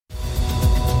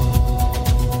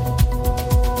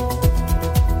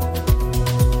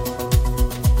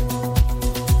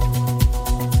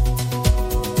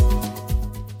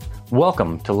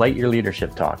Welcome to Light Your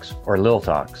Leadership Talks, or LIL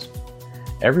Talks.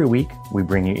 Every week, we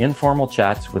bring you informal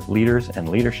chats with leaders and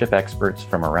leadership experts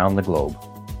from around the globe.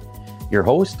 Your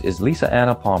host is Lisa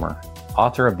Anna Palmer,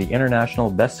 author of the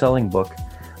international best-selling book,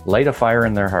 Light a Fire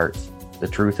in Their Hearts, The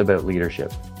Truth About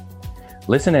Leadership.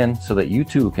 Listen in so that you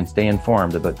too can stay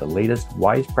informed about the latest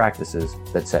wise practices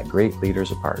that set great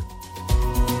leaders apart.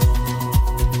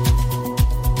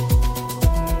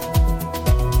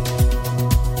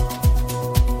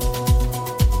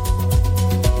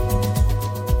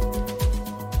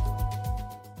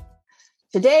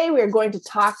 Today, we are going to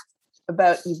talk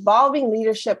about evolving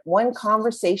leadership one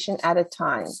conversation at a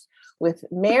time with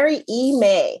Mary E.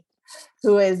 May,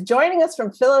 who is joining us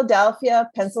from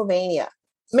Philadelphia, Pennsylvania.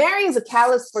 Mary is a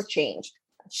catalyst for change.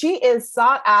 She is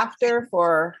sought after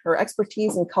for her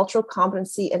expertise in cultural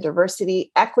competency and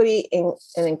diversity, equity, and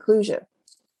inclusion.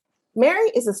 Mary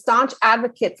is a staunch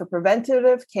advocate for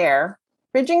preventative care,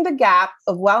 bridging the gap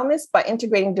of wellness by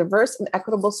integrating diverse and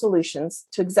equitable solutions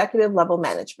to executive level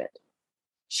management.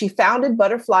 She founded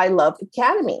Butterfly Love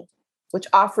Academy, which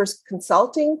offers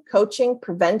consulting, coaching,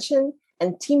 prevention,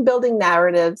 and team building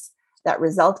narratives that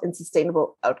result in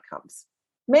sustainable outcomes.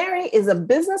 Mary is a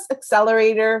business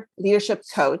accelerator leadership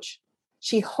coach.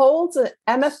 She holds an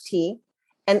MFT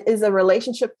and is a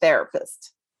relationship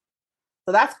therapist.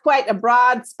 So that's quite a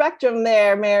broad spectrum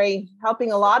there, Mary,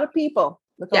 helping a lot of people.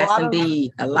 Yes,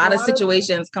 indeed. A lot of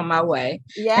situations come my way.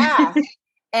 Yeah.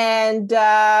 And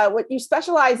what you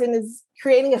specialize in is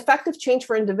creating effective change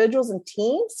for individuals and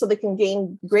teams so they can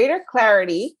gain greater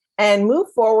clarity and move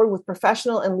forward with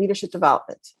professional and leadership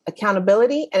development,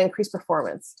 accountability, and increased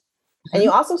performance. Mm-hmm. And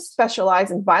you also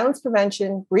specialize in violence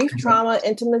prevention, grief, trauma,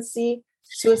 intimacy,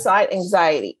 suicide,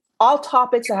 anxiety, all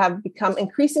topics that have become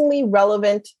increasingly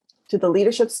relevant to the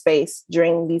leadership space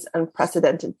during these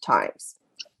unprecedented times.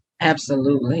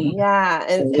 Absolutely. Yeah.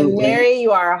 And Mary,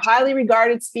 you are a highly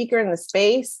regarded speaker in the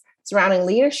space surrounding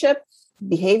leadership,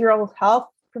 behavioral health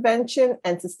prevention,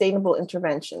 and sustainable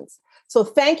interventions. So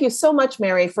thank you so much,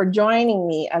 Mary, for joining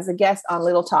me as a guest on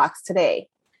Little Talks today.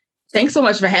 Thanks so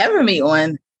much for having me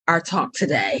on our talk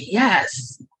today.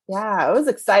 Yes. Yeah, I was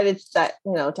excited that,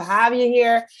 to have you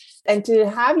here and to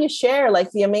have you share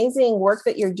the amazing work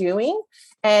that you're doing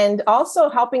and also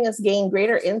helping us gain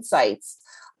greater insights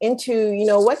into,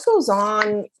 what goes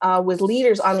on with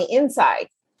leaders on the inside,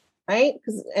 right?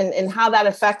 And how that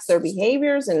affects their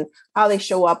behaviors and how they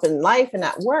show up in life and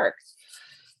at work.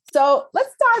 So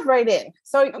let's dive right in.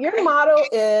 So Your motto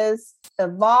is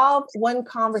evolve one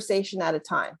conversation at a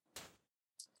time.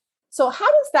 So how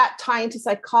does that tie into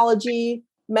psychology,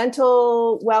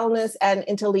 mental wellness, and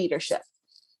into leadership?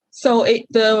 So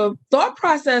the thought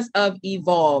process of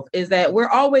evolve is that we're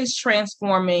always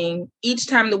transforming. Each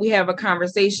time that we have a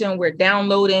conversation, we're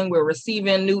downloading, we're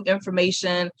receiving new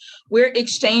information, we're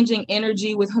exchanging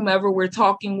energy with whomever we're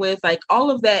talking with.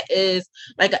 All of that is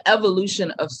like an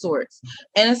evolution of sorts.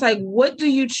 And it's what do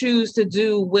you choose to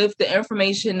do with the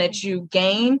information that you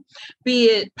gain, be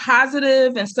it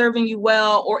positive and serving you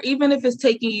well, or even if it's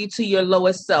taking you to your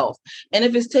lowest self. And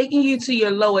if it's taking you to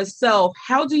your lowest self,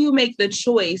 how do you make the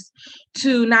choice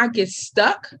to not get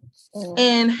stuck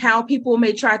in how people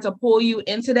may try to pull you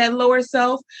into that lower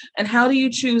self? And how do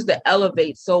you choose to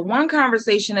elevate? So one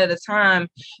conversation at a time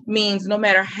means no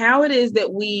matter how it is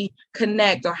that we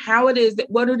connect or how it is that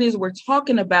what it is we're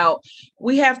talking about,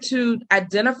 we have to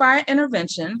identify an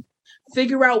intervention,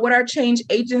 figure out what our change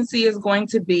agency is going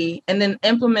to be, and then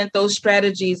implement those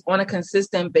strategies on a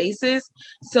consistent basis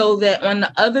so that on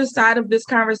the other side of this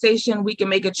conversation, we can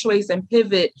make a choice and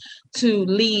pivot to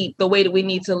lead the way that we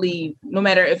need to lead, no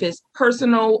matter if it's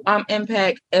personal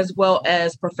impact as well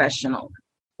as professional.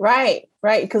 Right.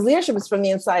 Because leadership is from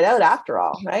the inside out after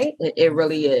all, right? It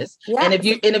really is. Yeah. And if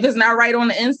it's not right on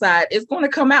the inside, it's going to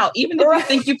come out. Even if you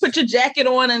think you put your jacket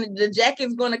on and the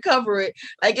jacket's going to cover it,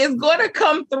 it's going to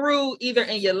come through either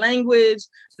in your language,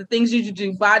 the things you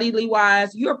do bodily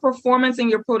wise, your performance and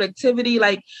your productivity,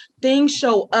 things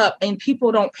show up and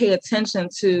people don't pay attention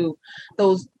to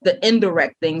the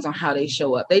indirect things on how they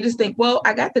show up. They just think, well,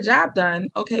 I got the job done.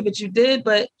 Okay, but you did,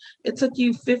 but it took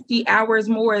you 50 hours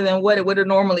more than what it would have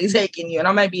normally taken you. And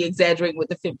I might be exaggerating with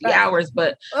the 50 hours,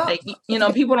 but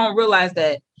people don't realize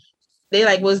that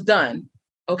they was done.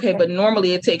 Okay, but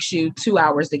normally it takes you 2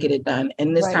 hours to get it done.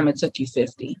 And this time it took you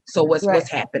 50. So what's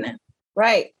happening?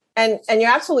 Right. And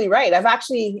you're absolutely right. I've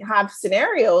actually have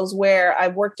scenarios where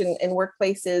I've worked in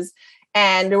workplaces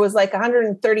and there was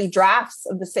 130 drafts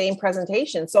of the same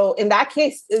presentation. So in that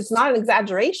case, it's not an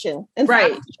exaggeration. In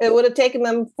fact, it would have taken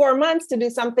them 4 months to do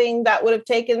something that would have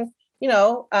taken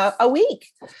a week.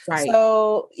 Right.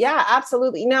 So yeah,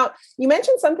 absolutely. Now you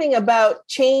mentioned something about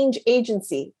change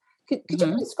agency. Could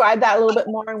you describe that a little bit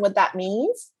more and what that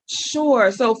means?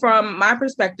 Sure. So from my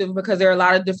perspective, because there are a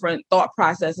lot of different thought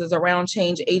processes around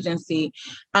change agency,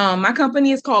 my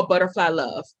company is called Butterfly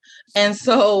Love. And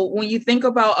so when you think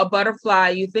about a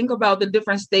butterfly, you think about the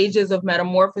different stages of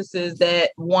metamorphosis that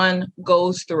one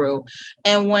goes through.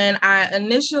 And when I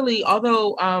initially,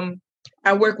 although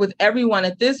I work with everyone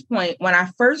at this point. When I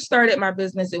first started my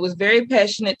business, it was very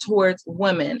passionate towards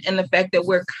women and the fact that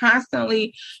we're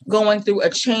constantly going through a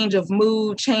change of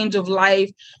mood, change of life,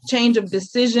 change of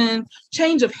decision,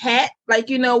 change of hat. Like,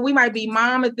 we might be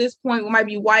mom at this point, we might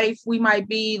be wife, we might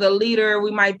be the leader,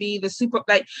 we might be the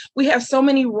we have so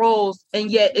many roles,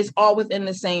 and yet it's all within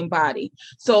the same body.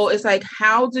 So it's like,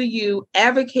 how do you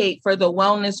advocate for the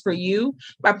wellness for you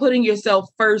by putting yourself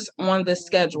first on the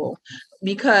schedule?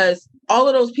 Because all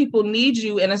of those people need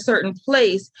you in a certain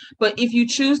place. But if you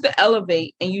choose to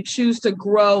elevate and you choose to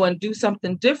grow and do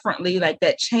something differently, like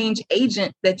that change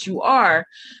agent that you are,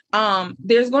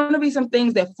 there's going to be some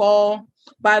things that fall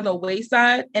by the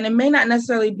wayside. And it may not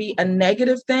necessarily be a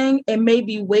negative thing. It may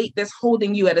be weight that's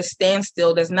holding you at a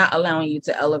standstill, that's not allowing you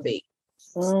to elevate.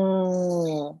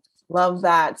 Love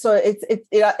that. So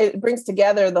it brings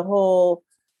together the whole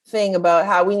thing about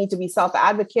how we need to be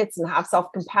self-advocates and have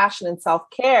self-compassion and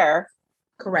self-care.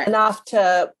 Correct. Enough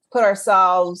to put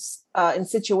ourselves in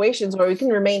situations where we can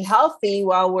remain healthy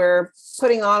while we're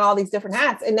putting on all these different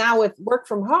hats. And now with work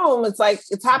from home, it's like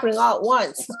it's happening all at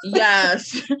once.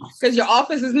 Yes, because your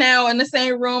office is now in the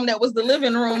same room that was the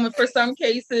living room. And for some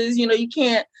cases, you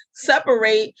can't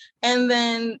separate. And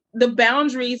then the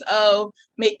boundaries of,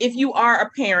 if you are a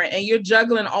parent and you're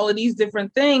juggling all of these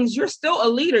different things, you're still a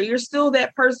leader. You're still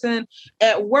that person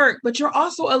at work, but you're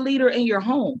also a leader in your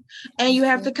home. And you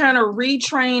have to kind of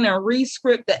retrain and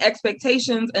re-script the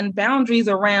expectations and boundaries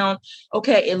around,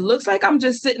 okay, it looks like I'm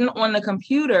just sitting on the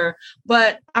computer,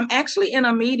 but I'm actually in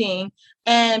a meeting.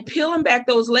 And peeling back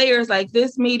those layers, like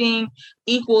this meeting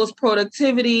equals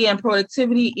productivity and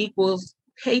productivity equals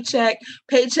paycheck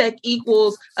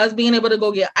equals us being able to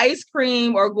go get ice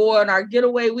cream or go on our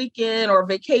getaway weekend or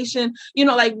vacation,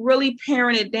 like really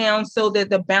paring it down so that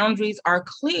the boundaries are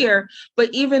clear. But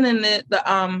even in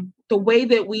the way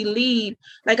that we lead,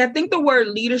 like I think the word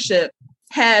leadership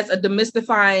has a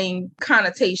demystifying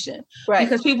connotation, right?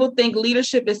 Because people think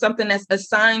leadership is something that's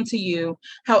assigned to you.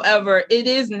 However, it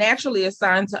is naturally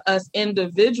assigned to us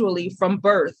individually from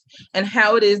birth, and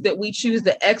how it is that we choose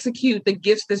to execute the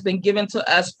gifts that's been given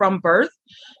to us from birth.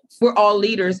 We're all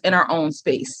leaders in our own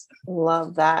space.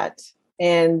 Love that.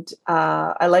 And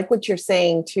I like what you're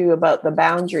saying too about the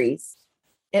boundaries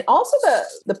and also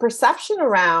the perception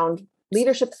around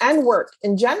leadership and work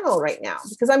in general right now,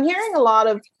 because I'm hearing a lot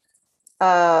of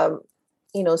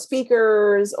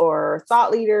speakers or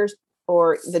thought leaders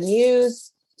or the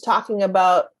news talking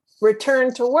about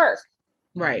return to work.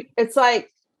 Right. It's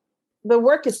like the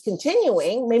work is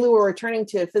continuing. Maybe we're returning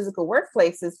to physical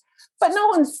workplaces, but no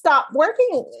one stopped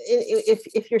working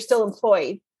if you're still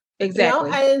employed. Exactly.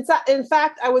 And in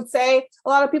fact, I would say a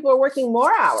lot of people are working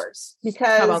more hours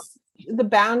because the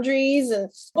boundaries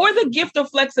or the gift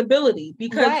of flexibility,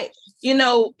 because right.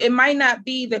 It might not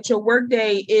be that your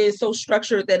workday is so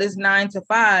structured that it's 9 to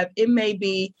 5. It may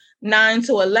be 9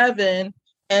 to 11.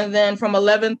 And then from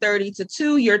 11:30 to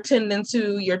 2, you're tending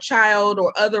to your child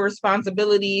or other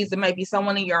responsibilities. There might be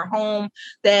someone in your home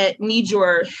that needs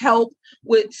your help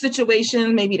with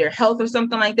situations, maybe their health or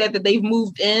something like that they've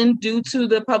moved in due to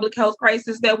the public health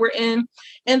crisis that we're in.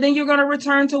 And then you're going to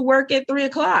return to work at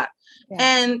 3:00.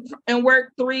 And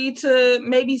work 3 to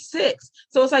maybe 6.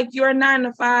 So it's like your 9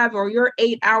 to 5 or your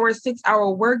 8-hour,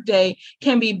 6-hour workday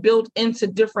can be built into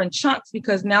different chunks,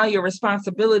 because now your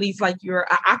responsibilities, like you're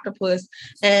an octopus,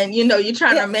 and you're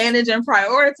trying to manage and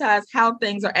prioritize how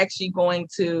things are actually going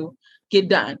to get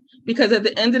done. Because at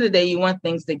the end of the day, you want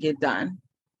things to get done.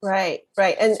 Right.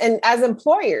 And as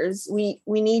employers, we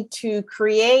need to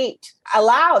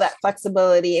allow that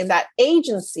flexibility and that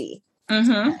agency.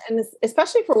 Mm-hmm. And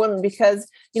especially for women, because,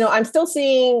 I'm still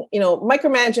seeing,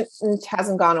 micromanagement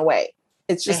hasn't gone away.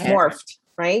 It's just morphed.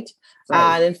 Right.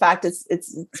 And in fact,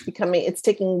 it's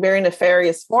taking very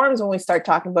nefarious forms when we start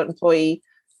talking about employee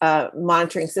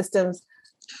monitoring systems.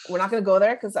 We're not going to go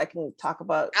there because I can talk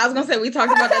about. I was going to say, we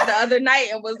talked about that the other night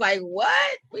and was like,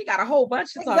 what? We got a whole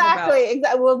bunch to talk about.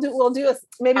 Exactly. We'll do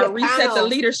maybe a reset panel. The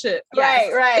leadership.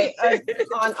 Right.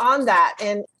 on that,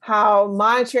 and how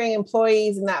monitoring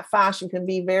employees in that fashion can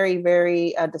be very,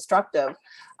 very destructive.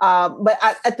 But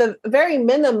at the very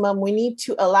minimum, we need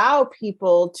to allow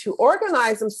people to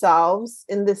organize themselves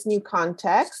in this new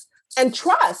context and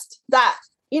trust that,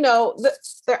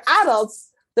 they're adults,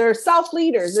 they're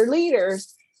self-leaders, they're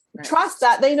leaders, right. Trust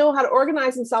that they know how to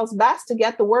organize themselves best to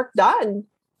get the work done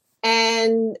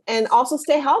and also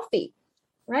stay healthy.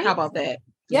 Right. How about that?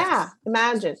 Yeah. Yes.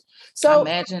 Imagine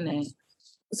that.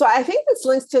 So I think this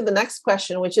links to the next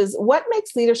question, which is what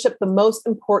makes leadership the most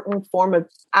important form of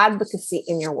advocacy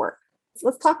in your work? So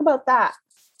let's talk about that.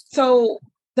 So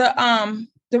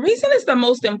the reason it's the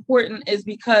most important is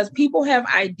because people have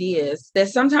ideas that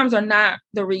sometimes are not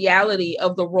the reality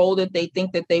of the role that they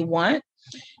think that they want.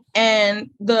 And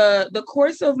the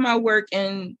course of my work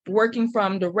in working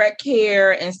from direct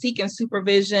care and seeking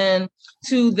supervision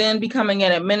to then becoming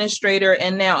an administrator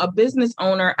and now a business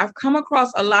owner, I've come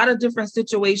across a lot of different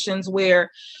situations where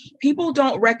people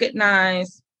don't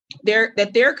recognize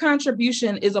that their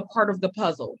contribution is a part of the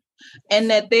puzzle. And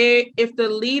that if the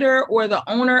leader or the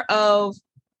owner of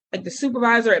like the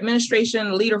supervisor,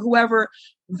 administration, leader, whoever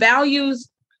values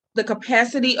the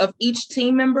capacity of each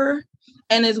team member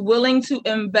and is willing to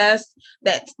invest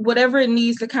that whatever it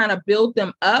needs to kind of build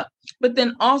them up, but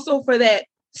then also for that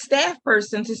staff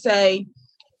person to say,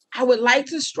 I would like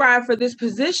to strive for this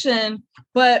position,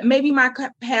 but maybe my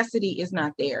capacity is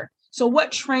not there. So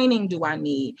what training do I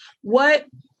need? What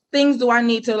things do I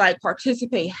need to like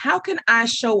participate? How can I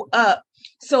show up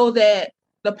so that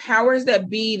the powers that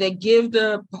be that give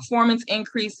the performance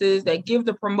increases, that give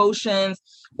the promotions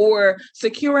or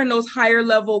securing those higher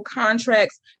level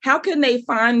contracts, how can they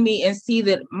find me and see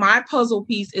that my puzzle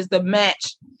piece is the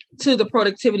match to the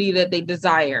productivity that they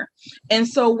desire? And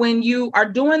so when you are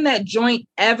doing that joint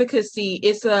advocacy,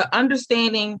 it's a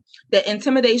understanding that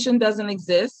intimidation doesn't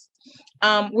exist.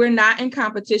 We're not in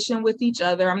competition with each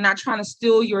other. I'm not trying to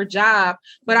steal your job,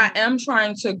 but I am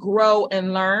trying to grow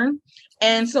and learn.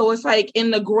 And so it's like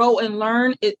in the grow and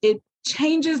learn, it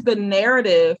changes the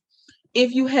narrative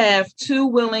if you have two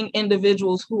willing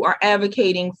individuals who are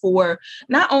advocating for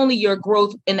not only your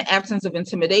growth in the absence of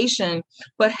intimidation,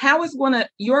 but how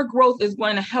your growth is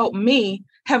going to help me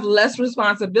have less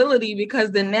responsibility,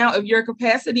 because then now if your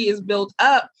capacity is built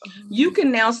up, you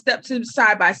can now step to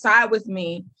side by side with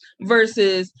me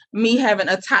versus me having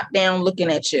a top down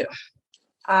looking at you.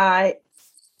 I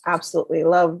absolutely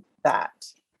love that.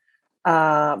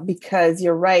 Because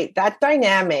you're right, that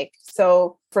dynamic.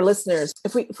 So for listeners,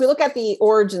 if we look at the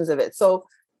origins of it, so,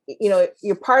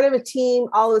 you're part of a team,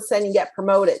 all of a sudden you get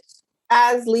promoted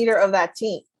as leader of that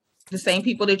team. The same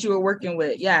people that you were working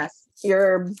with. Yes.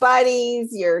 Your buddies,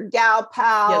 your gal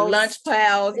pals, your lunch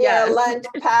pals. Yeah. Lunch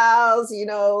pals,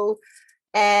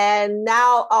 and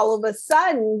now all of a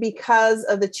sudden, because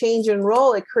of the change in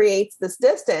role, it creates this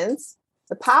distance,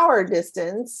 the power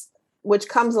distance, which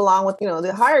comes along with,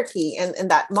 the hierarchy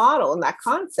and that model and that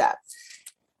concept.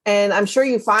 And I'm sure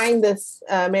you find this,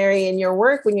 Mary, in your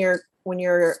work when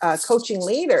you're coaching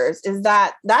leaders, is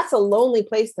that's a lonely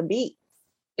place to be.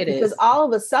 It is. Because all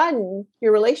of a sudden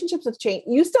your relationships have changed.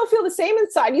 You still feel the same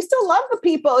inside. You still love the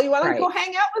people. You want to go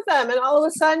hang out with them. And all of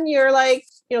a sudden you're like,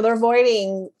 they're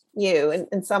avoiding you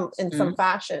in some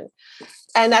fashion.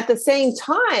 And at the same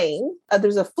time,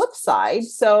 there's a flip side.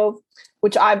 So,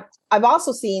 which I've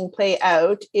also seen play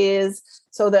out is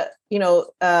so that,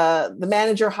 the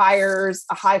manager hires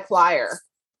a high flyer.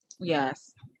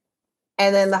 Yes.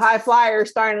 And then the high flyer is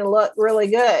starting to look really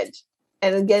good.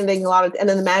 And getting and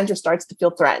then the manager starts to feel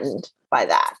threatened by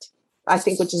that. I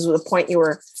think, which is the point you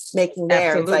were making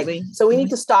there. Absolutely. It's like, so we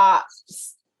need to stop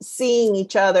seeing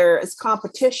each other as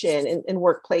competition in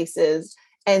workplaces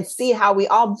and see how we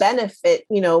all benefit,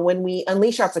 when we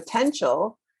unleash our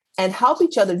potential and help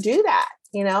each other do that,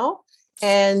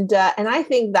 and I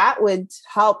think that would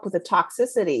help with the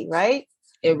toxicity, right?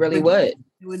 It really would.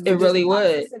 It really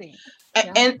would.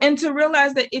 Yeah. And to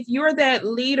realize that if you're that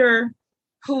leader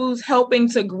who's helping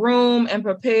to groom and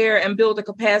prepare and build the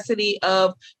capacity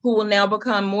of who will now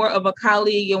become more of a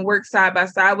colleague and work side by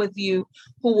side with you,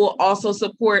 who will also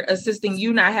support assisting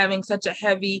you not having such a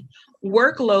heavy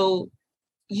workload,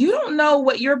 you don't know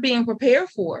what you're being prepared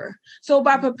for. So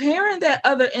by preparing that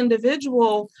other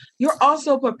individual, you're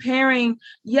also preparing,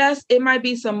 yes, it might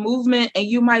be some movement and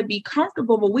you might be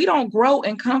comfortable, but we don't grow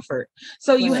in comfort.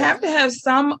 So you have to have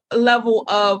some level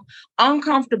of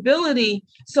uncomfortability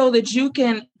so that you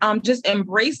can just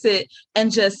embrace it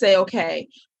and just say, okay,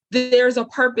 there's a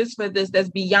purpose for this that's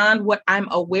beyond what I'm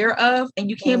aware of. And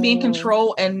you can't be in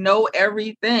control and know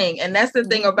everything. And that's the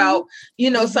thing about,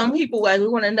 some people, like, we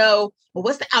want to know, well,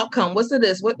 what's the outcome? What's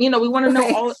this? What, we want to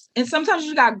know all. And sometimes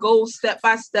you got to go step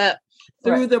by step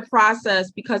through the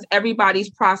process, because everybody's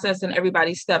process and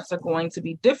everybody's steps are going to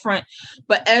be different.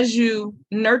 But as you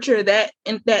nurture that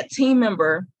team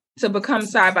member to become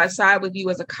side by side with you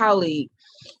as a colleague,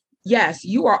 yes,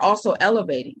 you are also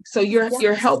elevating. So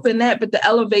you're helping that, but the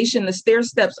elevation, the stair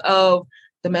steps of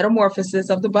the metamorphosis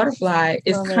of the butterfly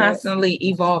is constantly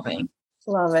evolving.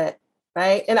 Love it.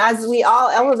 Right. And as we all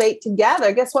elevate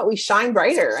together, guess what? We shine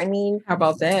brighter. I mean, how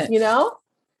about that? You know,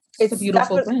 it's a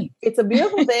beautiful thing. It's a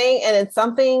beautiful thing. And it's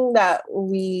something that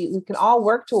we can all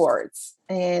work towards.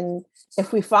 And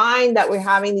if we find that we're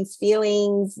having these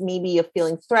feelings, maybe of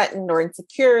feeling threatened or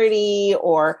insecurity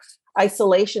or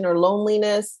isolation or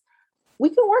loneliness, we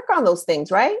can work on those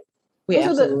things, right? We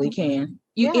absolutely can.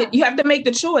 You have to make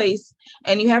the choice,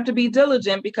 and you have to be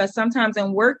diligent, because sometimes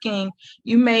in working,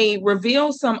 you may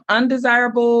reveal some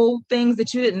undesirable things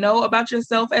that you didn't know about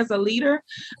yourself as a leader,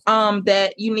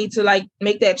 that you need to like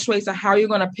make that choice of how you're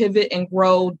going to pivot and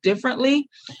grow differently.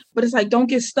 But it's like, don't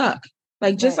get stuck.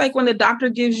 Like, just like when the doctor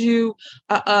gives you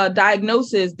a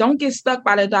diagnosis, don't get stuck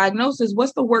by the diagnosis.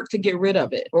 What's the work to get rid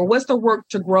of it? Or what's the work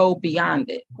to grow beyond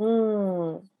it?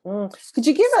 Could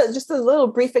you give just a little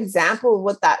brief example of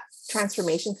what that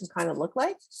transformation can kind of look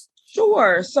like?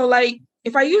 Sure. So like,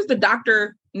 if I use the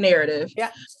doctor narrative,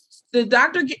 the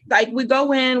doctor, like, we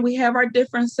go in, we have our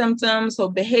different symptoms, so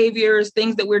behaviors,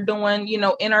 things that we're doing, you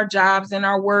know, in our jobs, in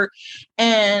our work,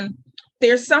 and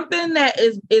there's something that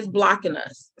is blocking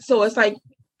us. So it's like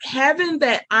having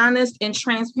that honest and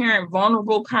transparent,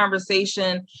 vulnerable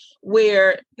conversation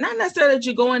where not necessarily that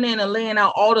you're going in and laying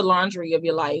out all the laundry of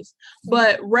your life,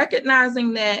 but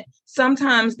recognizing that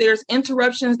sometimes there's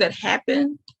interruptions that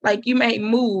happen, like you may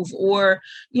move, or,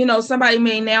 you know, somebody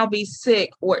may now be sick,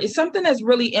 or it's something that's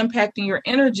really impacting your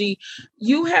energy.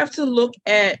 You have to look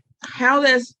at how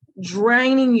that's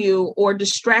draining you or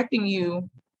distracting you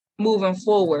moving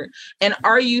forward. And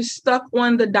are you stuck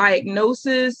on the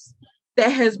diagnosis that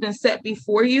has been set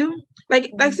before you? Like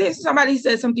say somebody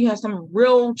says something, you have some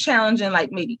real challenging,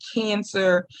 like maybe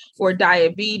cancer or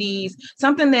diabetes,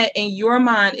 something that in your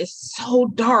mind is so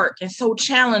dark and so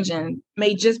challenging,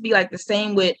 may just be like the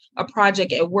same with a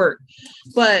project at work.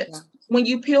 But when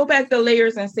you peel back the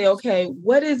layers and say, okay,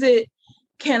 what is it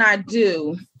can I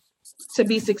do to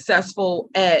be successful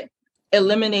at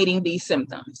eliminating these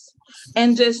symptoms?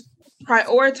 And just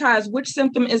prioritize which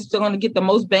symptom is going to get the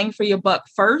most bang for your buck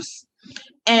first.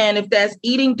 And if that's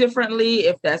eating differently,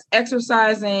 if that's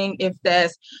exercising, if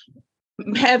that's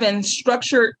having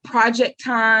structured project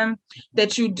time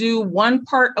that you do one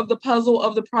part of the puzzle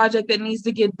of the project that needs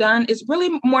to get done, it's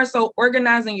really more so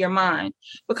organizing your mind.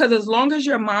 Because as long as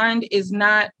your mind is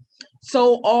not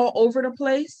so all over the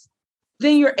place,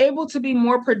 then you're able to be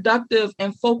more productive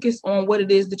and focus on what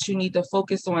it is that you need to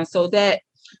focus on. So that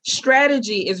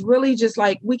strategy is really just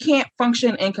like, we can't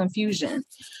function in confusion.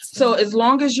 So as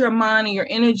long as your mind and your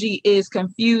energy is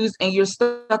confused and you're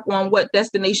stuck on what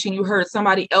destination you heard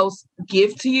somebody else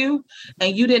give to you,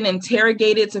 and you didn't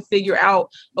interrogate it to figure out,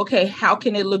 okay, how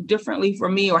can it look differently for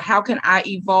me? Or how can I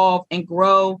evolve and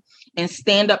grow and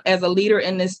stand up as a leader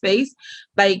in this space?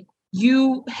 Like,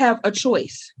 you have a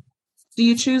choice. Do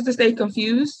you choose to stay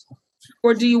confused?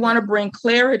 Or do you want to bring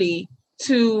clarity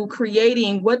to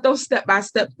creating what those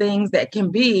step-by-step things that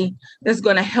can be that's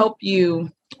going to help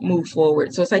you move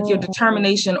forward? So it's like your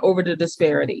determination over the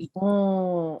disparity.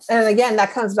 And again,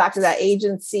 that comes back to that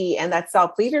agency and that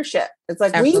self-leadership. It's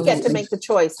like we get to make the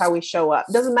choice how we show up.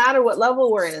 It doesn't matter what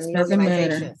level we're in the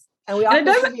organization. And we all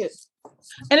contribute.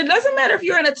 And it doesn't matter if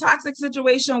you're in a toxic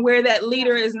situation where that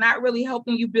leader is not really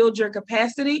helping you build your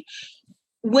capacity.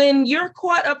 When you're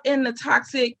caught up in the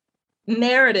toxic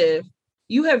narrative,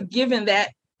 you have given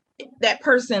that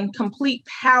person complete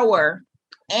power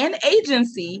and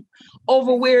agency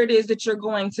over where it is that you're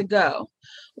going to go.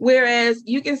 Whereas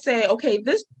you can say, okay,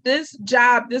 this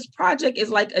job, this project is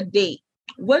like a date.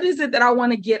 What is it that I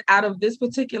want to get out of this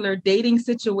particular dating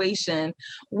situation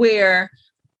where,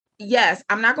 yes,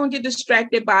 I'm not going to get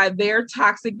distracted by their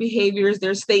toxic behaviors,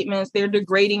 their statements, their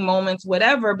degrading moments,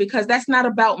 whatever, because that's not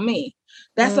about me.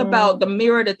 That's about the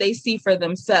mirror that they see for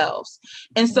themselves.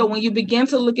 And so when you begin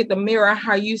to look at the mirror,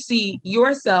 how you see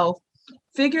yourself,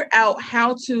 figure out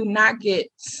how to not get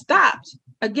stopped.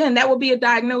 Again, that would be a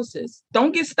diagnosis.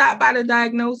 Don't get stopped by the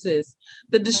diagnosis,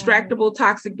 the distractible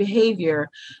toxic behavior.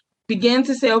 Begin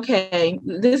to say, okay,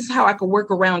 this is how I can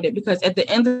work around it. Because at the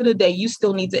end of the day, you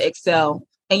still need to excel.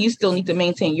 And you still need to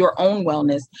maintain your own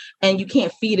wellness. And you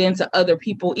can't feed into other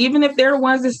people, even if they're the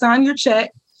ones that sign your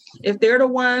check. If they're the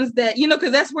ones that, you know,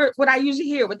 because that's what I usually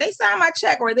hear. But they sign my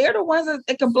check, or they're the ones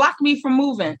that can block me from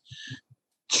moving.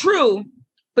 True.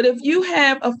 But if you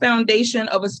have a foundation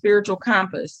of a spiritual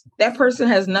compass, that person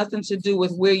has nothing to do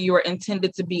with where you're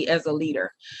intended to be as a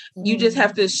leader. You just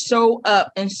have to show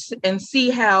up and see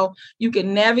how you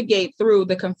can navigate through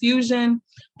the confusion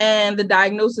and the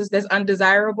diagnosis that's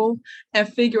undesirable and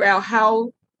figure out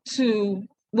how to,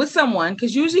 with someone,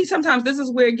 because usually sometimes this is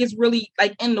where it gets really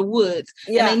like in the woods.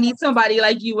 Yeah. And they need somebody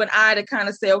like you and I to kind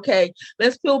of say, okay,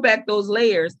 let's peel back those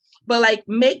layers. But like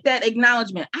make that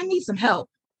acknowledgement. I need some help.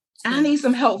 I need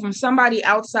some help from somebody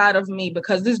outside of me,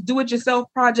 because this do-it-yourself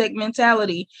project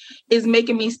mentality is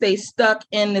making me stay stuck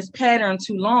in this pattern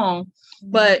too long.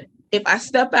 But if I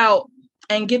step out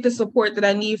and get the support that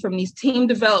I need from these team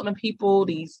development people,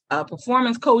 these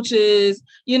performance coaches,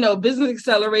 business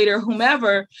accelerator,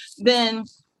 whomever, then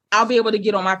I'll be able to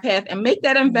get on my path and make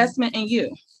that investment in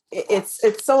you.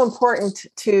 It's so important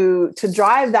to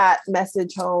drive that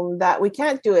message home that we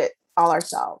can't do it all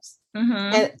ourselves.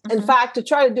 And in fact, to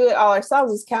try to do it all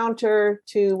ourselves is counter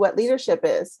to what leadership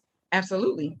is.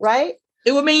 Absolutely. Right.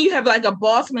 It would mean you have like a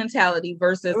boss mentality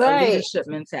versus a leadership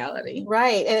mentality.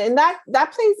 Right. And that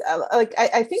plays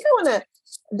I think I want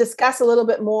to discuss a little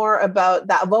bit more about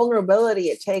that vulnerability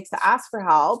it takes to ask for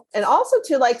help and also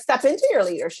to like step into your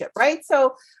leadership. Right.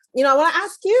 So, I want to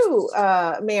ask you,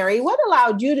 Mary, what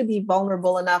allowed you to be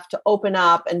vulnerable enough to open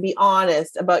up and be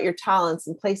honest about your talents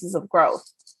and places of growth?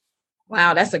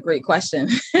 Wow, that's a great question.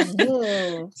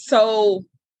 So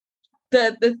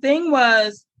the thing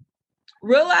was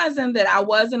realizing that I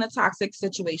was in a toxic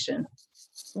situation.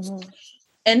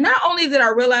 And not only did I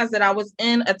realize that I was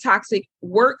in a toxic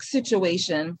work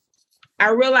situation, I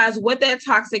realized what that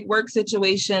toxic work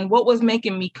situation, what was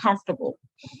making me comfortable.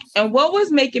 And what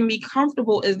was making me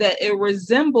comfortable is that it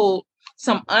resembled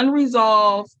some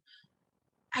unresolved,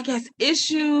 I guess,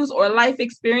 issues or life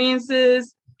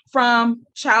experiences from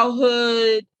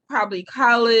childhood, probably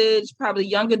college, probably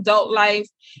young adult life.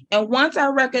 And once I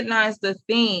recognized the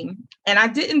theme, and I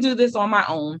didn't do this on my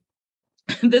own,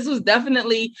 this was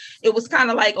definitely, it was kind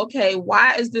of like, okay,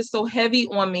 why is this so heavy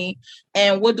on me?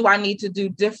 And what do I need to do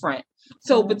different?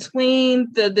 So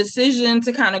between the decision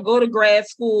to kind of go to grad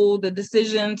school, the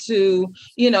decision to,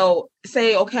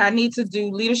 say, okay, I need to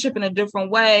do leadership in a different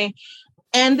way,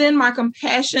 and then my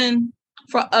compassion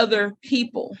for other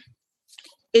people,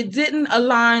 it didn't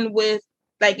align with,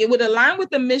 it would align with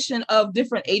the mission of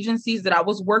different agencies that I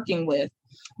was working with,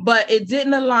 but it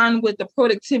didn't align with the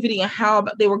productivity and how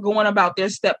they were going about their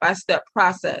step-by-step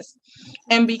process.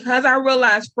 And because I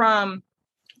realized from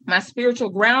my spiritual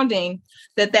grounding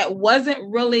that wasn't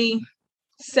really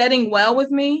setting well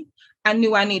with me, I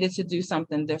knew I needed to do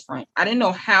something different. I didn't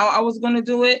know how I was going to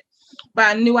do it, but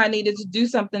I knew I needed to do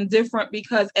something different,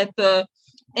 because at the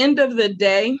end of the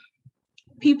day,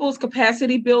 people's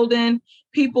capacity building,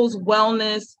 people's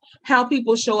wellness, how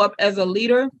people show up as a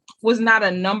leader was not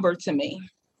a number to me.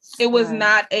 It was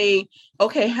not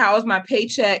okay, how is my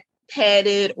paycheck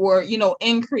padded or,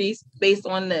 increased based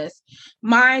on this?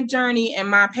 My journey and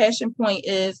my passion point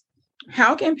is,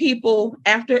 how can people,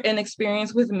 after an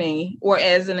experience with me or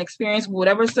as an experience with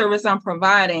whatever service I'm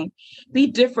providing, be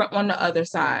different on the other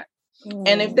side?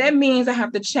 And if that means I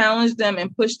have to challenge them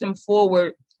and push them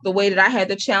forward the way that I had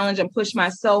to challenge and push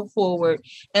myself forward,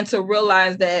 and to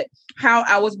realize that how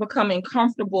I was becoming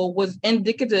comfortable was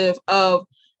indicative of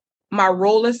my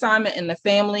role assignment in the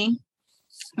family,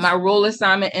 my role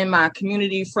assignment in my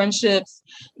community friendships,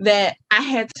 that I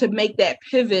had to make that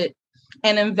pivot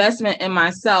and investment in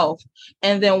myself.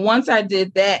 And then once I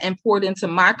did that and poured into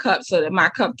my cup so that my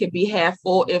cup could be half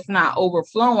full, if not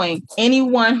overflowing,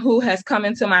 anyone who has come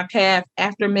into my path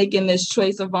after making this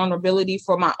choice of vulnerability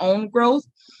for my own growth,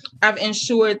 I've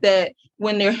ensured that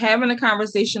when they're having a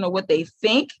conversation of what they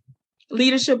think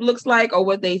leadership looks like, or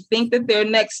what they think that their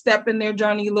next step in their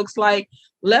journey looks like,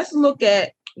 let's look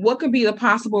at what could be the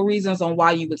possible reasons on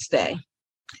why you would stay,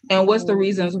 and what's the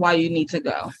reasons why you need to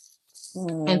go.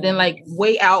 And then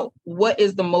weigh out what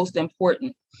is the most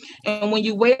important. And when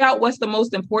you weigh out what's the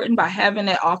most important by having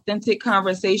that authentic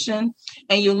conversation,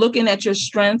 and you're looking at your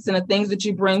strengths and the things that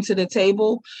you bring to the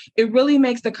table, it really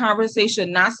makes the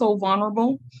conversation not so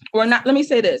vulnerable. Or not, let me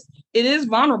say this, it is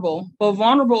vulnerable, but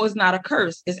vulnerable is not a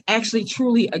curse. It's actually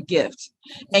truly a gift.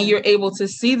 And you're able to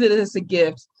see that it's a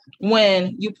gift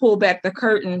when you pull back the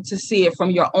curtain to see it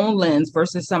from your own lens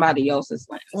versus somebody else's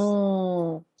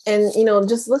lens. And,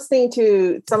 just listening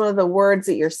to some of the words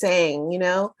that you're saying,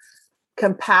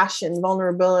 compassion,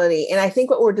 vulnerability. And I think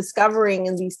what we're discovering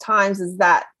in these times is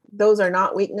that those are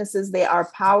not weaknesses. They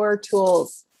are power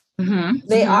tools.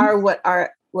 They are what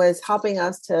was helping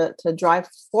us to drive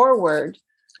forward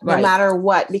no matter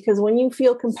what. Because when you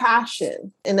feel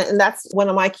compassion, and that's one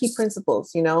of my key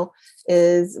principles,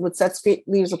 is what sets great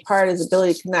leaders apart is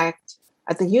ability to connect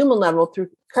at the human level through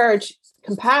courage,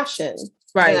 compassion,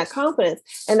 and that confidence,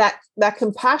 and that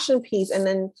compassion piece. And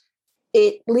then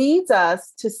it leads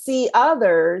us to see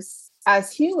others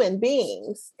as human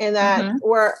beings, and that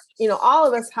we're, all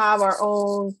of us have our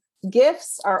own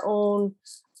gifts, our own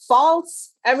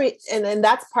faults, and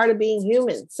that's part of being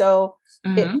human. So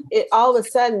it all of a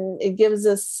sudden, it gives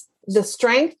us the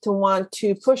strength to want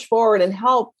to push forward and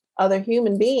help other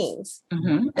human beings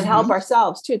and help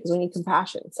ourselves too, because we need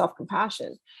compassion,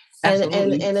 self-compassion. And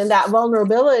then that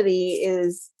vulnerability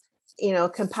is,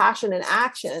 compassion in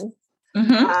action,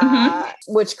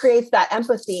 which creates that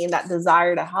empathy and that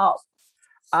desire to help.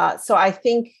 So I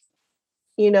think,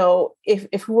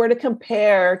 if we were to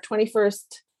compare 21st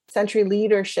century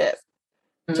leadership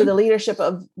to the leadership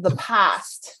of the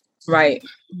past,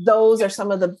 those are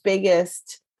some of the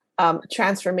biggest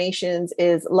transformations,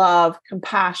 is love,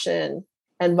 compassion,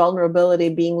 and vulnerability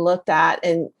being looked at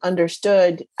and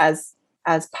understood as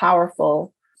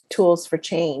powerful tools for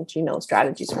change,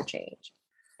 strategies for change.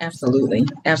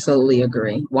 Absolutely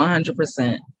agree.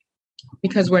 100%.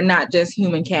 Because we're not just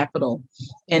human capital.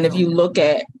 And if you look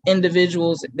at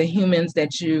individuals, the humans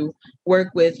that you work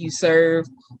with, you serve,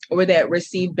 or that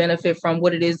receive benefit from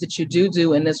what it is that you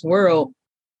do in this world,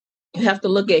 you have to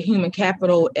look at human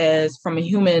capital as from a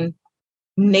human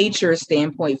nature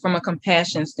standpoint, from a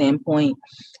compassion standpoint,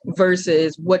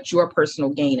 versus what your personal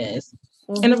gain is.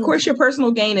 And of course, your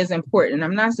personal gain is important.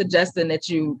 I'm not suggesting that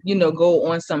you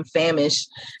go on some famish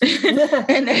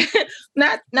and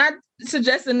not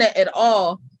suggesting that at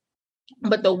all.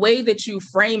 But the way that you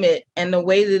frame it and the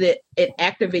way that it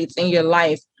activates in your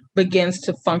life begins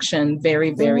to function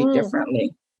very, very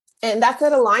differently. And that's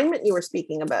that alignment you were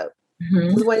speaking about.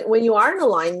 When you are in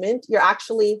alignment, you're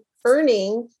actually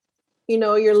earning,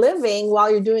 you're living while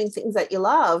you're doing things that you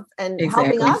love and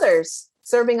helping others,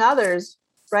 serving others.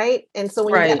 Right. And so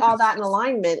when you get all that in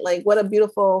alignment, like what a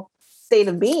beautiful state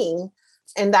of being.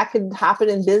 And that could happen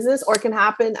in business, or it can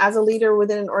happen as a leader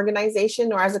within an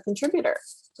organization or as a contributor.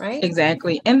 Right.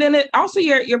 Exactly. And then also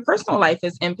your personal life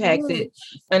is impacted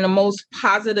in the most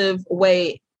positive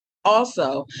way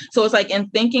also. So it's like in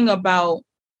thinking about,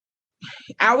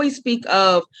 I always speak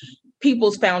of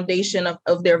people's foundation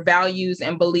of their values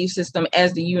and belief system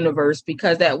as the universe,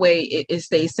 because that way it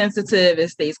stays sensitive,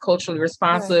 it stays culturally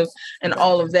responsive and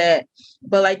all of that.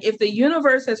 But like if the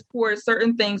universe has poured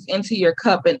certain things into your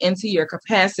cup and into your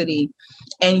capacity,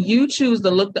 and you choose to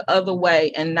look the other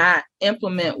way and not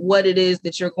implement what it is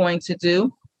that you're going to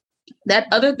do, that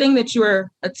other thing that you're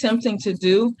attempting to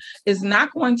do is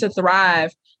not going to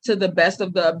thrive to the best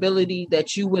of the ability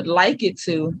that you would like it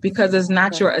to, because it's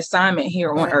not your assignment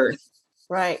here on earth.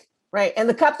 Right. And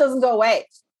the cup doesn't go away.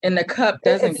 And the cup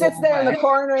doesn't go away. It sits there in the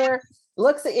corner,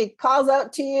 looks at you, calls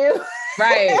out to you.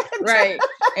 Right.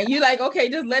 And you're like, okay,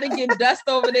 just let it get dust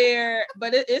over there.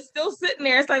 But it's still sitting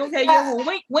there. It's like, okay,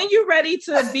 when you're ready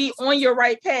to be on your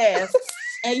right path,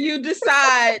 and you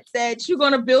decide that you're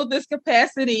going to build this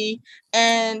capacity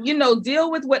and, deal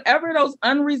with whatever those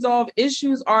unresolved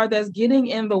issues are that's getting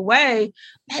in the way,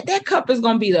 that cup is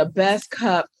going to be the best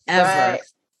cup ever. Right.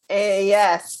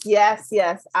 Yes,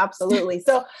 absolutely.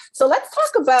 So let's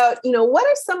talk about, what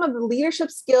are some of the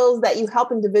leadership skills that you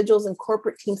help individuals and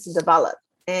corporate teams to develop,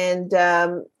 and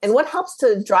what helps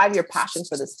to drive your passion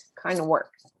for this kind of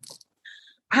work?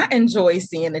 I enjoy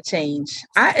seeing the change.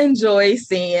 I enjoy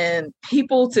seeing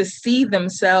people to see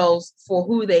themselves for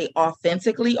who they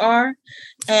authentically are,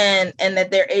 and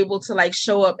that they're able to like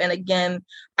show up. And again,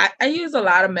 I use a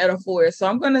lot of metaphors. So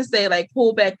I'm going to say like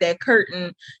pull back that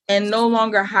curtain and no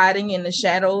longer hiding in the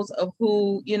shadows of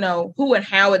who and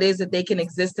how it is that they can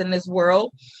exist in this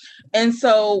world. And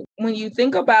so when you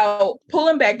think about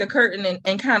pulling back the curtain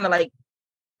and kind of like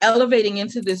elevating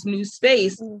into this new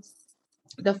space,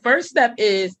 the first step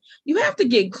is you have to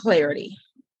get clarity,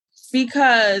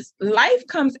 because life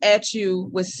comes at you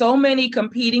with so many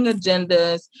competing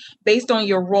agendas based on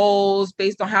your roles,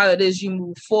 based on how it is you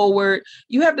move forward.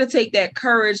 You have to take that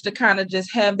courage to kind of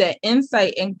just have that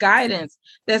insight and guidance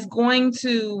that's going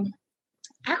to,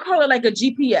 I call it like a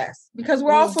GPS, because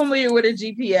we're all familiar with a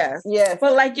GPS. Yes.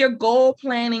 But like your goal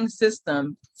planning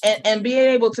system and being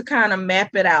able to kind of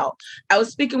map it out. I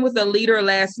was speaking with a leader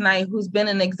last night who's been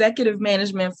in executive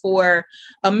management for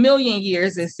 1,000,000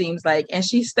 years, it seems like, and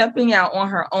she's stepping out on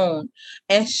her own.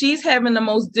 And she's having the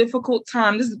most difficult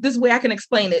time. This way I can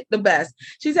explain it the best.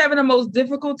 She's having the most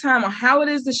difficult time on how it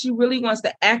is that she really wants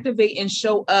to activate and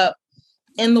show up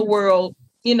in the world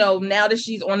now that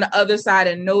she's on the other side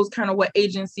and knows kind of what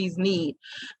agencies need.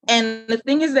 And the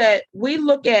thing is that we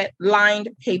look at lined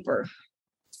paper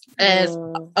as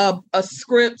a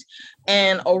script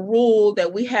and a rule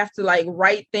that we have to like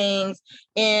write things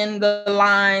in the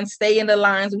lines, stay in the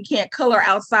lines. We can't color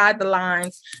outside the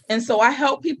lines. And so I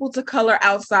help people to color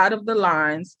outside of the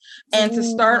lines and to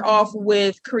start off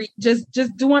with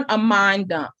just doing a mind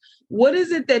dump. What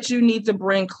is it that you need to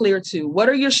bring clear to? What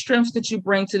are your strengths that you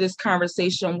bring to this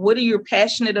conversation? What are you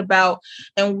passionate about?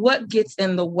 And what gets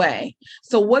in the way?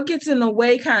 So what gets in the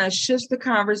way kind of shifts the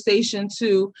conversation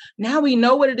to now we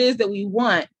know what it is that we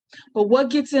want, but what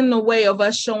gets in the way of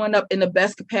us showing up in the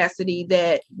best capacity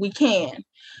that we can?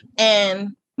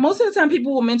 And most of the time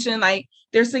people will mention like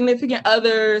their significant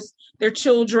others, their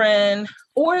children,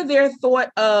 or their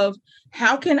thought of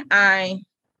how can I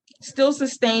still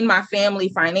sustain my family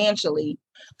financially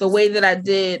the way that I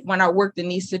did when I worked in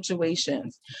these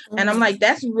situations. And I'm like,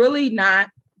 that's really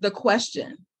not the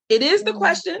question. It is the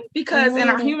question because in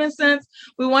our human sense,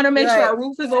 we want to make sure our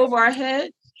roof is over our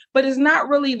head, but it's not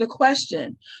really the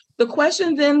question. The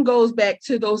question then goes back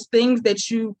to those things that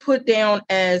you put down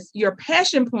as your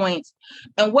passion points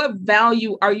and what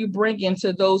value are you bringing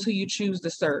to those who you choose to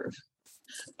serve?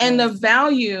 And the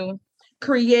value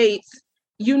creates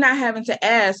you not having to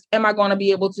ask, am I going to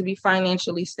be able to be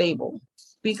financially stable?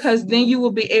 Because then you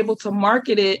will be able to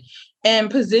market it and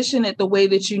position it the way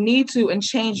that you need to and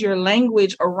change your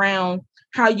language around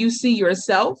how you see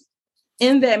yourself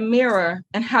in that mirror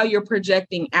and how you're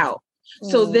projecting out.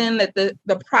 So then that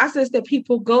the process that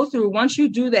people go through, once you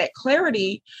do that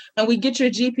clarity and we get your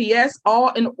GPS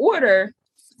all in order,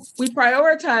 we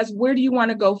prioritize where do you want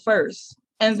to go first?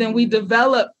 And then we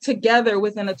develop together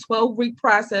within a 12-week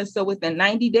process. So within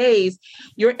 90 days,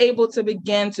 you're able to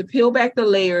begin to peel back the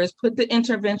layers, put the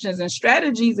interventions and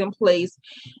strategies in place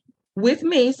with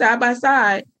me side by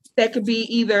side. That could be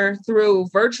either through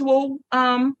virtual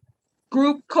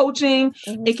group coaching.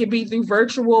 It could be through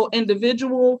virtual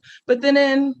individual. But then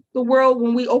in the world,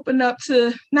 when we open up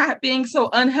to not being so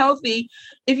unhealthy,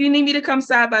 if you need me to come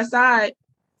side by side,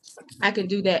 I can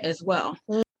do that as well.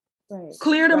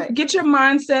 Get your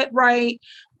mindset right,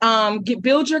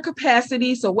 build your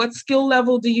capacity. So what skill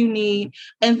level do you need?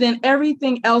 And then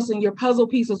everything else in your puzzle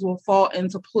pieces will fall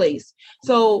into place.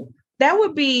 So that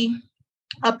would be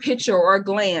a picture or a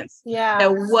glance at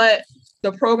what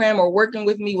the program or working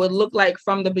with me would look like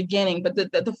from the beginning. But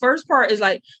the first part is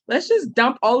like, let's just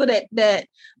dump all of that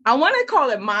I want to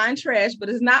call it mind trash, but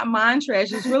it's not mind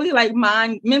trash. It's really like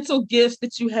mental gifts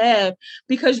that you have,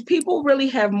 because people really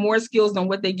have more skills than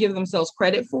what they give themselves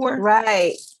credit for.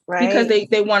 Right. Because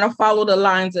they want to follow the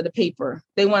lines of the paper.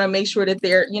 They want to make sure that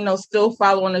they're, still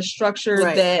following a structure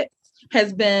that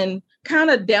has been kind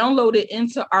of downloaded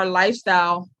into our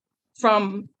lifestyle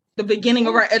from the beginning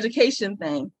of our education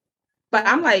thing. But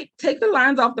I'm like, take the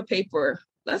lines off the paper.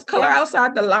 Let's color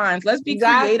outside the lines. Let's be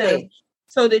creative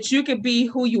so that you can be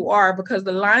who you are, because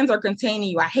the lines are containing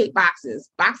you. I hate boxes.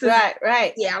 Boxes.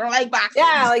 Right. Yeah, I don't like boxes.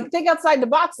 Yeah, like think outside the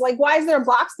box. Like, why is there a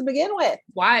box to begin with?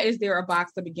 Why is there a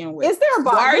box to begin with? Is there a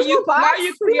box? Why are you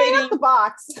creating the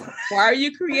box? Why are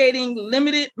you creating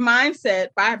limited mindset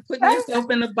by putting yourself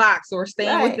in the box or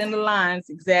staying within the lines?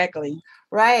 Exactly.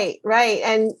 Right.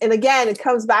 And again, it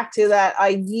comes back to that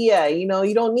idea, you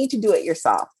don't need to do it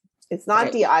yourself. It's not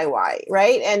DIY,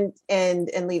 right?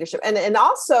 And leadership. And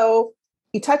also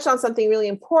you touched on something really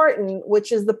important,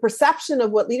 which is the perception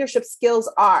of what leadership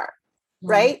skills are,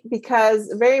 right?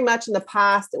 Because very much in the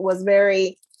past, it was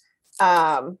very,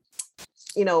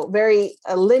 very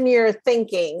linear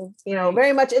thinking,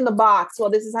 very much in the box. Well,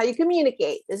 this is how you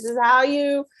communicate. This is how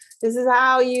you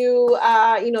you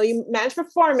manage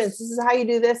performance. This is how you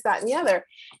do this, that, and the other.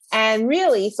 And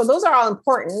really, so those are all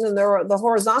important, and they're the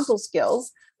horizontal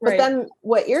skills. But then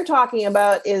what you're talking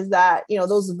about is that,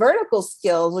 those vertical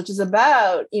skills, which is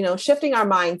about, shifting our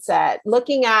mindset,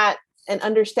 looking at and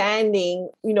understanding,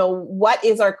 what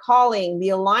is our calling, the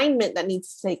alignment that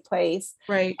needs to take place,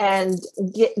 and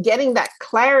getting that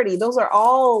clarity. Those are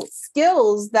all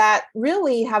skills that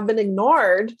really have been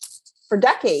ignored for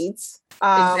decades.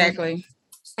 Exactly.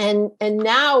 And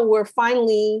now we're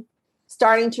finally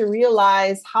starting to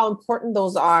realize how important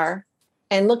those are,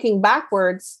 and looking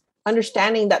backwards,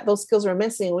 understanding that those skills are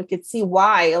missing. We could see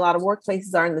why a lot of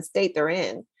workplaces are in the state they're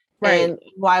in, and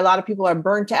why a lot of people are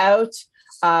burnt out,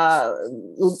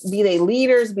 be they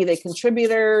leaders, be they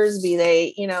contributors, be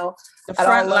they, the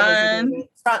front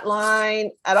line,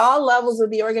 at all levels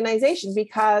of the organization,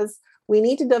 because we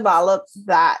need to develop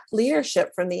that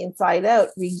leadership from the inside out,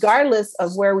 regardless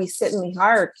of where we sit in the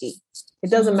hierarchy.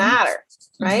 It doesn't matter,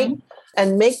 right?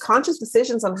 and make conscious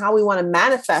decisions on how we want to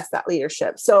manifest that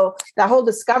leadership. So that whole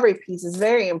discovery piece is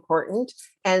very important.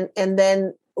 And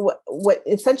then what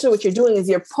essentially what you're doing is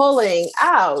you're pulling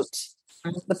out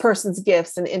the person's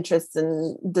gifts and interests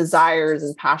and desires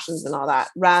and passions and all that,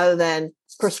 rather than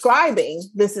prescribing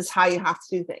this is how you have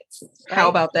to do things. Right? How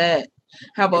about that?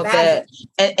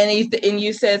 And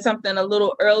you said something a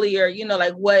little earlier,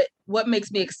 like what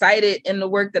makes me excited in the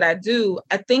work that I do.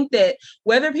 I think that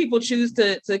whether people choose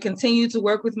to continue to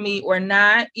work with me or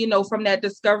not, from that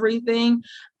discovery thing,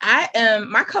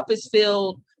 my cup is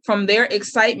filled from their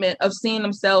excitement of seeing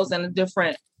themselves in a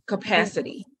different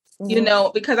capacity,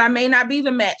 because I may not be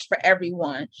the match for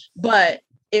everyone, but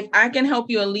if I can help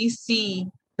you at least see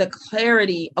the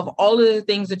clarity of all of the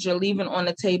things that you're leaving on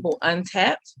the table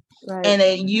untapped, right, and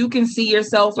that you can see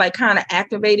yourself like kind of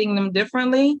activating them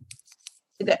differently,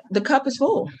 the cup is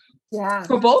full. Yeah.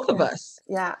 For both of us.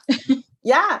 Yeah.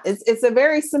 Yeah. It's a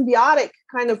very symbiotic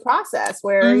kind of process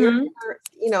where you're,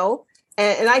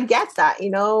 and I get that,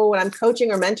 when I'm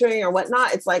coaching or mentoring or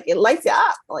whatnot, it's like, it lights you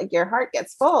up, like your heart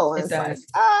gets full. And it's like,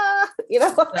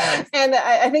 and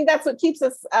I think that's what keeps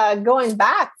us going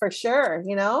back for sure,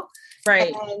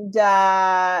 Right. And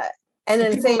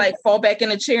then people like fall back in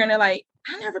the chair and they're like,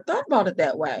 I never thought about it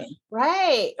that way.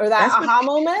 Right. Or that aha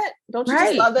moment. Don't you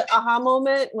just love the aha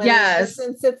moment when the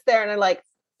person sits there and they're like,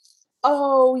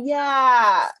 oh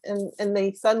yeah. And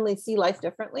they suddenly see life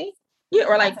differently. Yeah.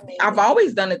 Or like, I've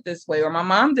always done it this way, or my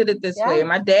mom did it this way, or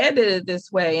my dad did it this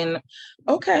way. And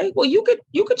okay, well, you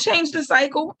could change the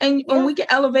cycle and we can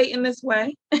elevate in this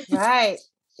way. Right.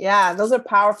 Yeah. Those are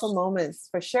powerful moments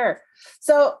for sure.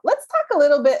 So let's talk a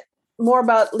little bit more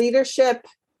about leadership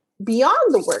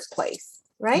beyond the workplace,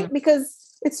 right? Mm-hmm.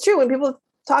 Because it's true, when people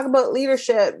talk about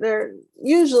leadership, they're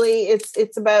usually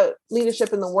it's about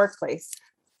leadership in the workplace.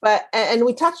 But and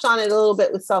we touched on it a little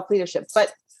bit with self-leadership,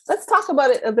 but let's talk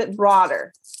about it a bit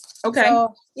broader. Okay.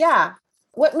 So, yeah.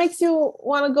 What makes you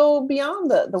want to go beyond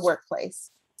the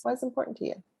workplace? What's important to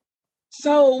you?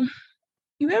 So,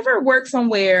 you ever work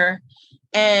somewhere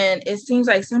and it seems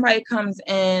like somebody comes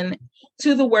in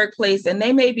to the workplace and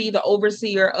they may be the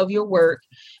overseer of your work,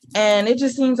 and it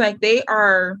just seems like they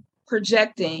are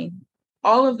projecting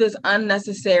all of this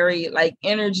unnecessary like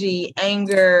energy,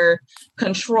 anger,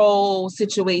 control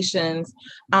situations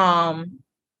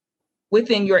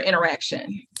within your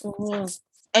interaction. Mm-hmm.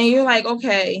 And you're like,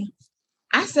 okay,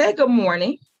 I said good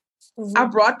morning. Mm-hmm. I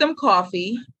brought them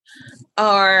coffee,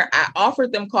 or I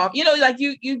offered them coffee. Like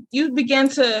you begin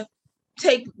to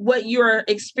take what you're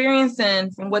experiencing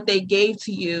from what they gave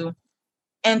to you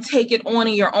and take it on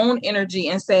in your own energy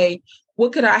and say,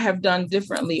 what could I have done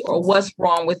differently, or what's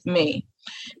wrong with me?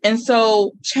 And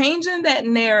so changing that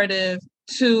narrative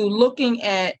to looking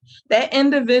at that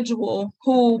individual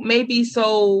who may be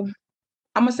so,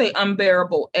 I'm going to say,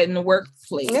 unbearable in the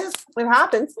workplace. Yeah, it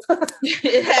happens.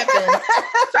 It happens.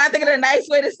 Trying to think of a nice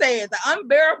way to say it. The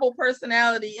unbearable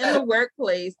personality in the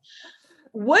workplace.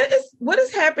 What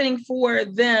is happening for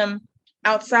them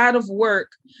outside of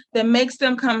work that makes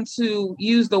them come to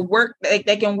use the work they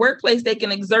can workplace, they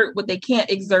can exert what they can't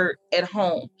exert at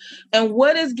home? And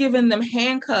what is giving them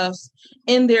handcuffs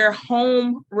in their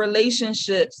home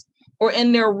relationships or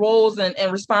in their roles and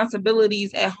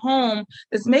responsibilities at home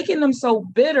that's making them so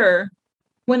bitter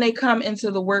when they come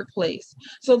into the workplace?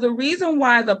 So the reason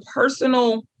why the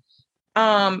personal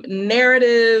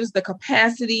narratives, the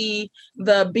capacity,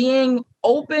 the being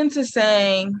open to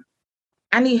saying,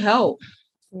 I need help.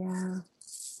 Yeah.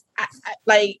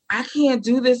 I can't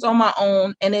do this on my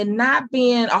own, and it not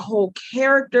being a whole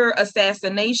character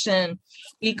assassination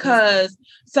because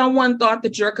someone thought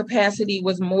that your capacity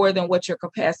was more than what your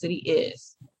capacity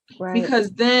is. Right.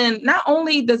 Because then not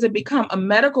only does it become a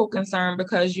medical concern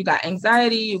because you got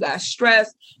anxiety, you got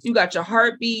stress, you got your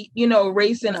heartbeat,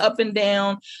 racing up and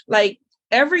down. Like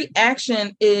every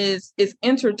action is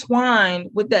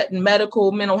intertwined with that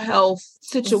medical mental health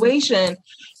situation.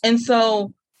 Mm-hmm. And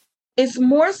so it's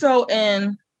more so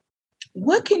in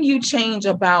what can you change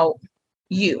about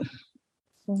you?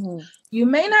 Mm-hmm. You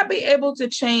may not be able to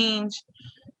change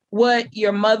what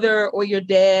your mother or your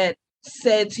dad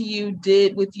said to you,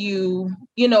 did with you,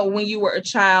 when you were a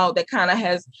child, that kind of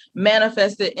has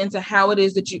manifested into how it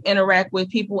is that you interact with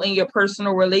people in your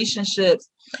personal relationships.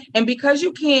 And because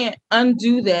you can't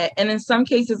undo that, and in some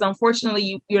cases,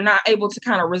 unfortunately, you're not able to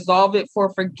kind of resolve it for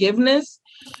forgiveness,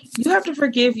 you have to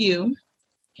forgive you.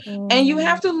 And you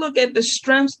have to look at the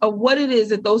strengths of what it is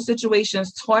that those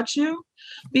situations taught you.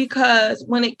 Because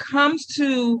when it comes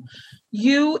to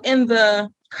you in the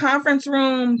conference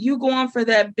room, you going for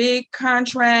that big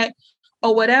contract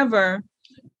or whatever,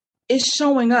 it's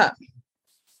showing up.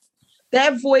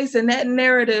 that voice and that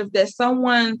narrative that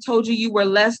someone told you you were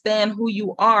less than who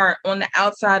you are on the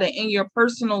outside and in your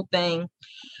personal thing,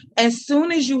 as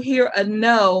soon as you hear a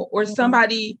no or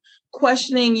somebody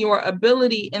questioning your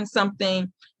ability in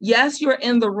something, yes, you're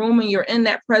in the room and you're in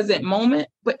that present moment.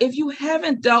 But if you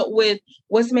haven't dealt with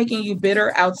what's making you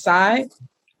bitter outside,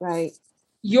 right,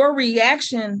 your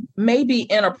reaction may be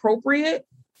inappropriate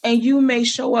and you may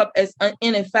show up as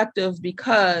ineffective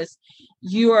because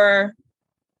you're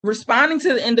responding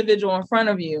to the individual in front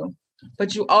of you,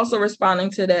 but you're also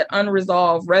responding to that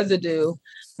unresolved residue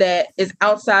that is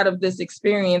outside of this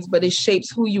experience, but it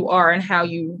shapes who you are and how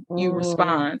you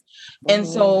respond. And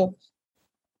so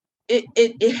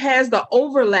it has the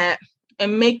overlap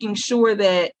and making sure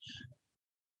that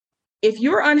if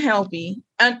you're unhealthy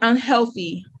and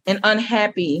unhappy,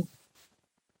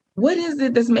 what is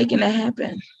it that's making that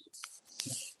happen?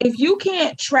 If you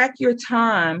can't track your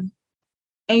time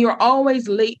and you're always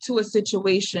late to a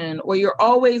situation, or you're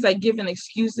always like giving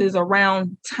excuses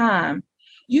around time,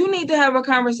 you need to have a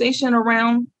conversation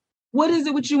around what is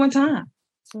it with you and time?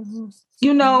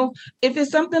 You know, if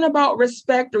it's something about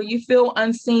respect or you feel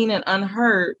unseen and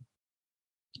unheard,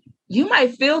 you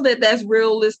might feel that that's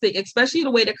realistic, especially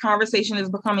the way the conversation is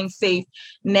becoming safe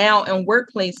now in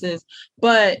workplaces.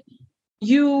 But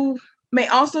you may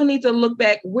also need to look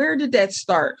back, where did that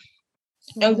start?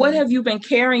 And what have you been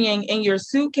carrying in your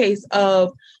suitcase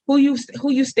of who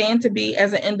you stand to be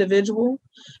as an individual,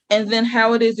 and then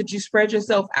how it is that you spread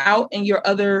yourself out in your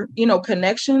other,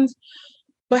 connections.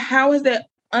 But how is that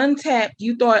untapped?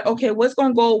 You thought, okay, what's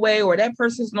going to go away, or that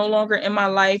person's no longer in my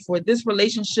life, or this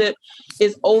relationship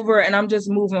is over and I'm just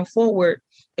moving forward.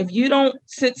 If you don't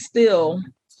sit still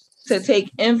to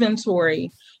take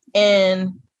inventory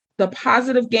and the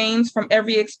positive gains from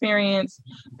every experience,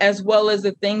 as well as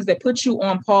the things that put you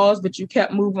on pause, but you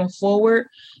kept moving forward.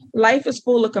 Life is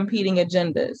full of competing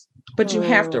agendas, but you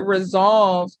have to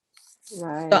resolve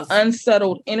the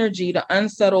unsettled energy, the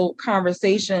unsettled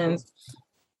conversations.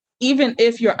 Even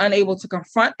if you're unable to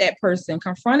confront that person,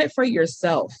 confront it for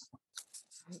yourself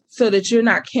so that you're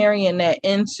not carrying that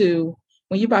into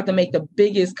when you're about to make the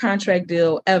biggest contract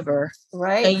deal ever.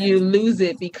 Right. And you lose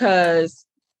it because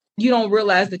you don't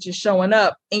realize that you're showing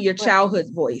up in your childhood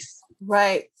voice.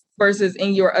 Right. Versus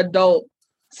in your adult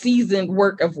seasoned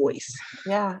worker voice.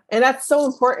 Yeah. And that's so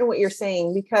important what you're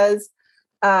saying, because,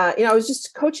 I was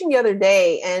just coaching the other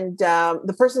day, and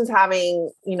the person's having,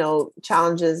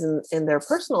 challenges in their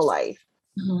personal life.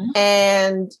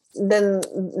 And then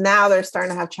now they're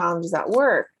starting to have challenges at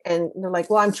work, and they're like,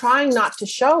 well, I'm trying not to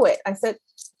show it. I said,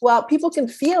 well, people can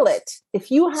feel it.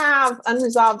 If you have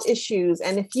unresolved issues,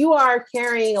 and if you are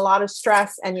carrying a lot of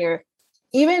stress, and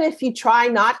even if you try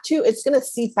not to, it's going to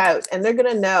seep out, and they're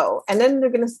going to know. And then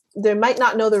they might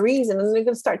not know the reason, and they're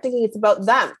going to start thinking it's about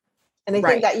them. And they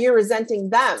think that you're resenting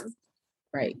them.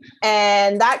 Right.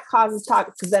 And that causes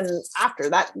talk, because then after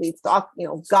that leads to,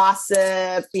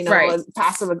 gossip,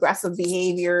 passive aggressive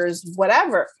behaviors,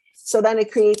 whatever. So then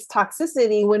it creates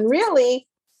toxicity, when really,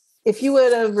 if you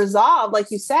would have resolved, like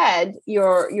you said,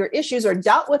 your issues, or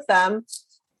dealt with them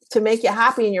to make you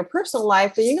happy in your personal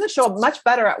life, then you're going to show up much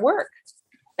better at work.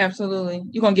 Absolutely.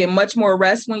 You're going to get much more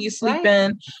rest when you sleep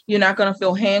in. You're not going to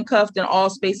feel handcuffed in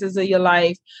all spaces of your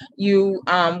life. You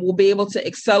will be able to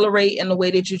accelerate in the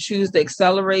way that you choose to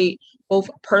accelerate,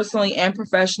 both personally and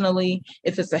professionally.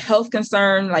 If it's a health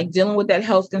concern, like dealing with that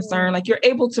health concern, like you're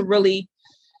able to really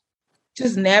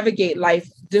just navigate life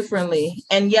differently.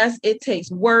 And yes, it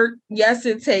takes work. Yes,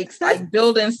 it takes like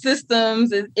building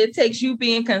systems. It takes you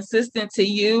being consistent to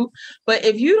you. But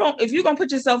if you're going to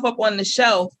put yourself up on the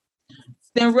shelf,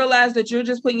 then realize that you're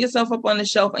just putting yourself up on the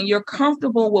shelf and you're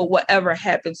comfortable with whatever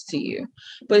happens to you.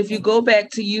 But if you go back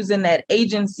to using that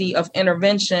agency of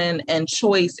intervention and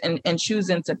choice and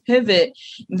choosing to pivot,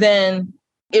 then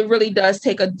it really does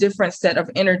take a different set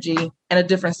of energy and a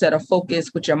different set of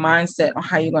focus with your mindset on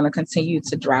how you're going to continue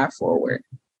to drive forward.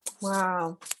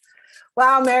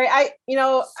 Wow, Mary, I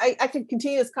could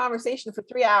continue this conversation for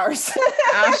 3 hours.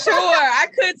 I'm sure I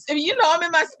could. I'm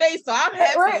in my space, so I'm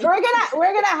happy.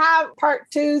 We're gonna have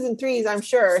part 2s and 3s, I'm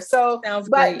sure. So, sounds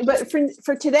great. But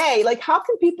for today, like, how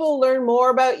can people learn more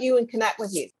about you and connect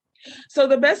with you? So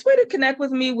the best way to connect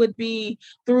with me would be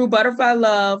through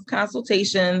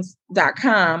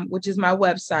butterflyloveconsultations.com, which is my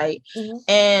website.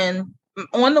 And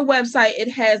on the website, it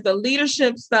has the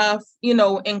leadership stuff,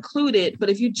 included. But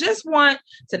if you just want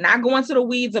to not go into the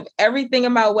weeds of everything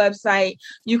in my website,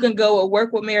 you can go at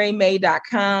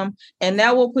workwithmarymay.com, and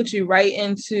that will put you right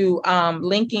into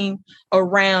linking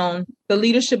around the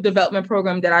leadership development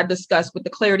program that I discussed with the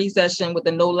clarity session, with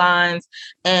the no lines,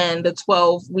 and the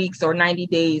 12 weeks or 90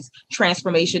 days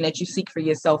transformation that you seek for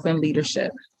yourself in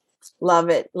leadership. Love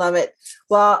it. Love it.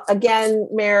 Well, again,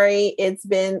 Mary, it's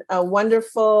been a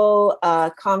wonderful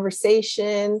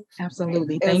conversation.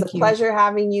 Absolutely. It was a pleasure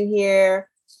having you here.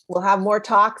 We'll have more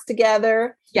talks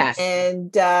together. Yes.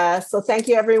 And so thank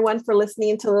you, everyone, for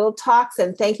listening to Little Talks.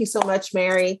 And thank you so much,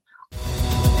 Mary.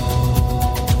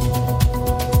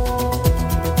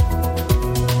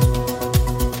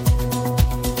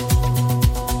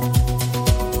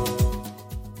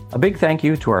 A big thank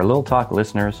you to our Little Talk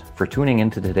listeners for tuning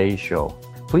into today's show.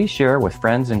 Please share with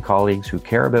friends and colleagues who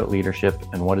care about leadership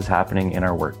and what is happening in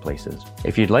our workplaces.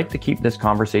 If you'd like to keep this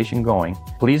conversation going,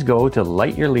 please go to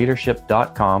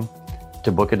lightyourleadership.com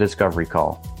to book a discovery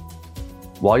call.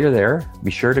 While you're there,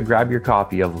 be sure to grab your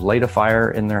copy of Light a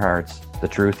Fire in Their Hearts, The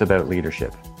Truth About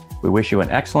Leadership. We wish you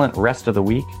an excellent rest of the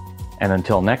week, and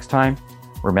until next time,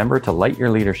 remember to light your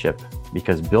leadership,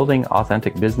 because building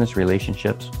authentic business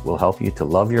relationships will help you to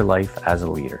love your life as a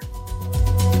leader.